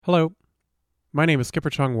Hello, my name is Skipper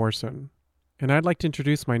Chong Warson, and I'd like to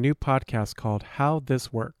introduce my new podcast called How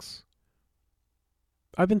This Works.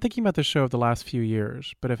 I've been thinking about this show over the last few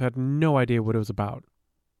years, but I've had no idea what it was about.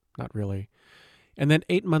 Not really. And then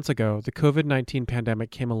 8 months ago, the COVID-19 pandemic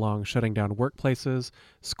came along, shutting down workplaces,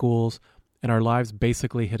 schools, and our lives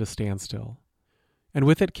basically hit a standstill. And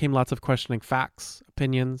with it came lots of questioning facts,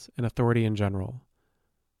 opinions, and authority in general.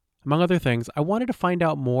 Among other things, I wanted to find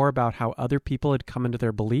out more about how other people had come into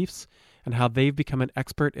their beliefs and how they've become an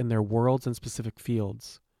expert in their worlds and specific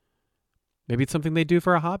fields. Maybe it's something they do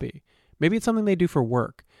for a hobby. Maybe it's something they do for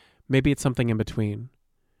work. Maybe it's something in between.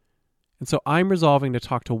 And so I'm resolving to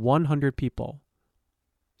talk to 100 people.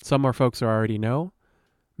 Some are folks I already know,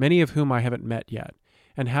 many of whom I haven't met yet,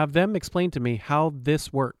 and have them explain to me how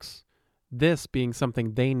this works, this being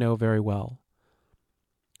something they know very well.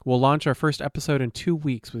 We'll launch our first episode in 2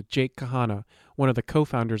 weeks with Jake Kahana, one of the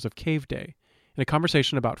co-founders of Cave Day, in a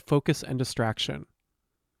conversation about focus and distraction.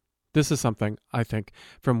 This is something, I think,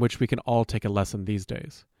 from which we can all take a lesson these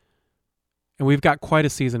days. And we've got quite a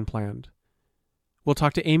season planned. We'll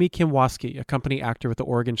talk to Amy Kim Waske, a company actor with the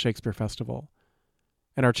Oregon Shakespeare Festival,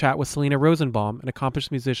 and our chat with Selena Rosenbaum, an accomplished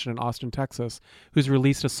musician in Austin, Texas, who's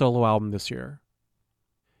released a solo album this year.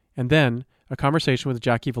 And then, a conversation with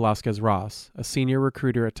Jackie Velasquez Ross, a senior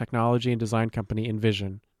recruiter at technology and design company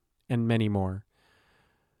Envision, and many more.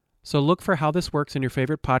 So look for How This Works in your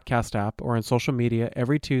favorite podcast app or on social media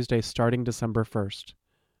every Tuesday starting December 1st.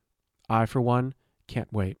 I, for one,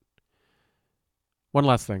 can't wait. One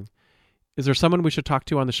last thing. Is there someone we should talk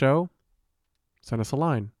to on the show? Send us a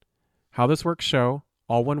line. How This Works Show,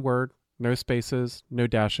 all one word, no spaces, no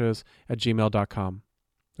dashes, @gmail.com.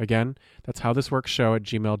 Again, that's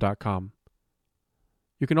howthisworksshow@gmail.com.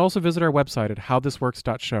 You can also visit our website at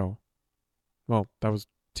howthisworks.show. Well, that was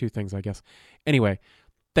 2 things, I guess. Anyway,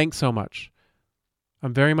 thanks so much.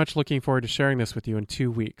 I'm very much looking forward to sharing this with you in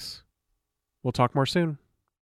 2 weeks. We'll talk more soon.